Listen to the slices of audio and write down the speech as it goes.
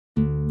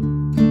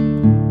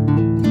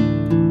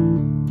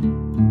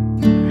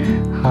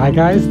Hi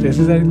guys, this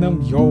is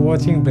Arindam. You're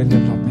watching Brain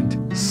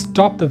Development.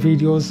 Stop the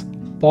videos,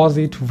 pause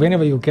it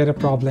whenever you get a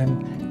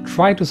problem,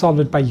 try to solve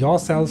it by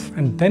yourself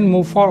and then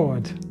move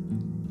forward.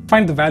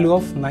 Find the value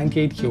of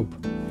 98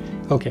 cube.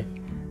 Okay,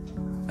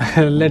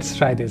 let's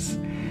try this.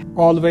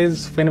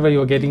 Always, whenever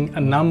you're getting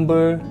a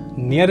number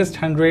nearest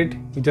 100,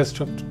 you just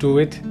have to do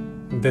it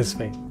this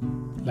way.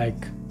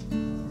 Like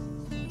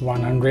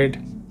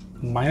 100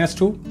 minus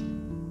 2,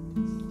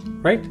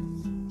 right?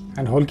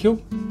 And whole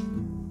cube.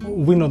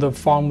 We know the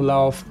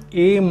formula of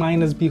a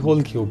minus b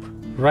whole cube,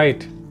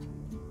 right?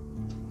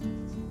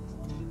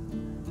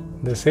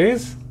 This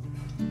is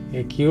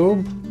a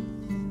cube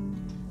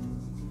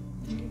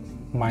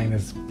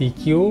minus b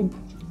cube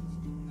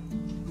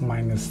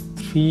minus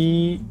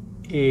 3ab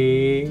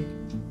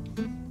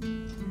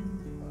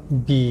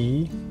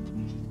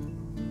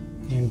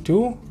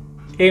into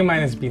a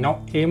minus b.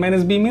 Now a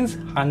minus b means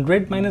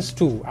 100 minus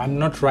 2. I'm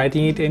not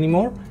writing it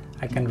anymore.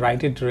 I can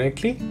write it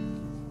directly.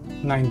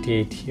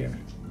 98 here.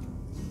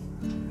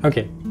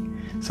 Okay,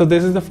 so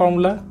this is the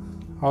formula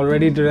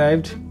already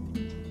derived.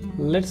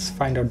 Let's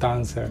find out the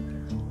answer.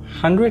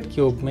 100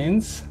 cube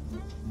means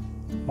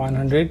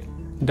 100,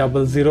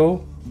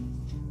 00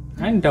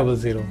 and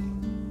 00,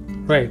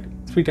 right?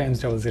 3 times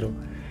 00.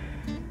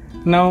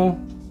 Now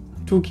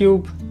 2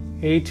 cube,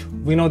 8,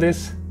 we know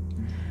this.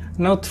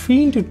 Now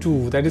 3 into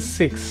 2, that is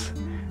 6.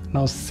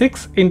 Now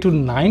 6 into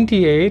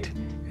 98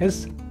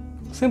 is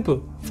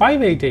simple,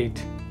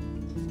 588,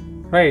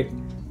 right?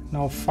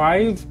 Now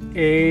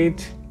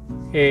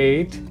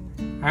 588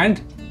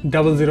 and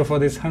 00 for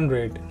this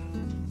 100.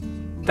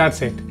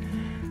 That's it.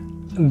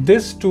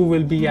 This 2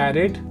 will be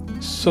added,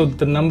 so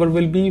the number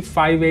will be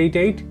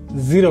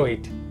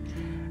 58808.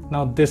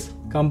 Now this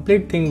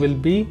complete thing will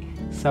be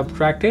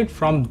subtracted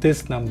from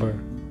this number.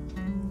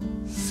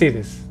 See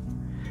this.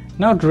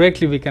 Now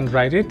directly we can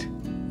write it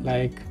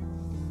like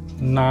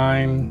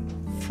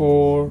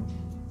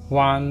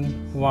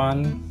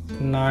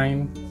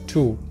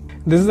 9411192.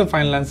 This is the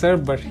final answer,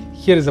 but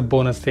here is a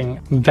bonus thing.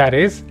 That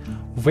is,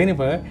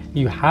 whenever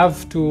you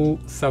have to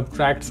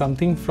subtract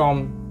something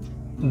from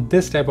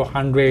this type of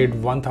 100,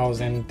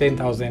 1000,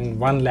 10,000,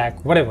 1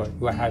 lakh, whatever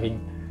you are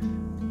having.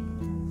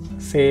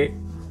 Say,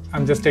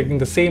 I'm just taking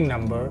the same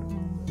number,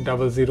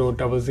 00,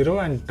 00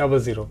 and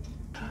 00.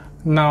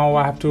 Now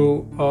I have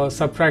to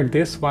subtract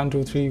this 1,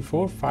 2, 3,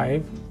 4,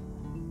 5.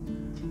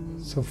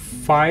 So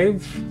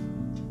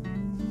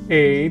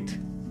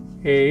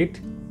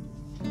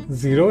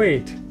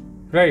 58808,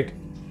 right?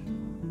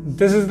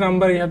 This is the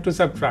number you have to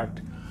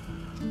subtract.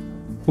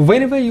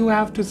 Whenever you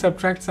have to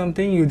subtract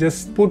something, you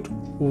just put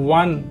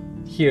 1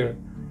 here.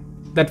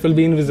 That will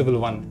be invisible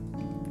 1.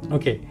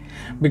 Okay,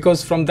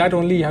 because from that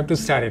only you have to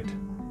start it.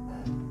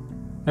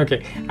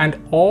 Okay, and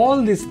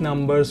all these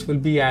numbers will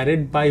be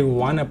added by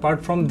 1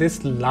 apart from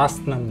this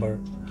last number.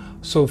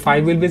 So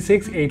 5 will be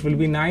 6, 8 will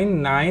be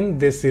 9, 9,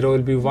 this 0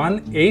 will be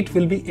 1, 8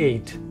 will be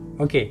 8.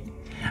 Okay,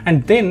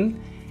 and then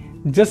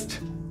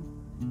just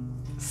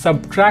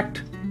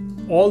subtract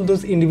all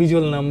those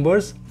individual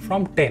numbers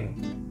from 10.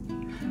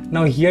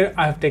 Now here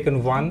I have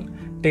taken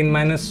 1, 10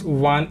 minus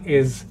 1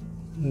 is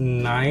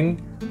 9,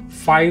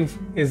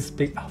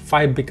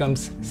 5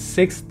 becomes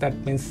 6, that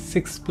means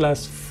 6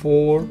 plus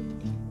 4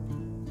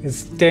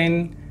 is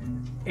 10,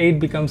 8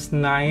 becomes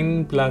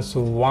 9 plus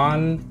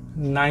 1,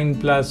 9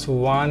 plus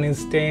 1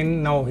 is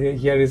 10. Now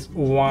here is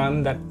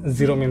 1, that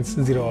 0 means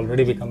 0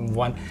 already become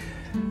 1.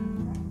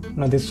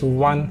 Now this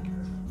 1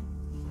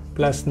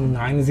 plus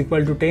 9 is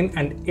equal to 10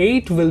 and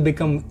 8 will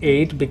become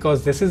 8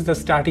 because this is the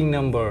starting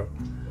number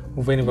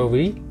whenever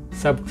we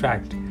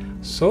subtract.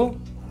 So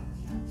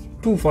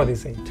 2 for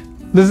this 8.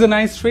 This is a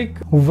nice trick.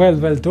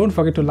 Well, don't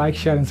forget to like,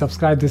 share and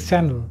subscribe this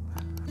channel.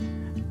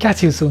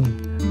 Catch you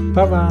soon.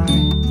 Bye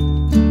bye.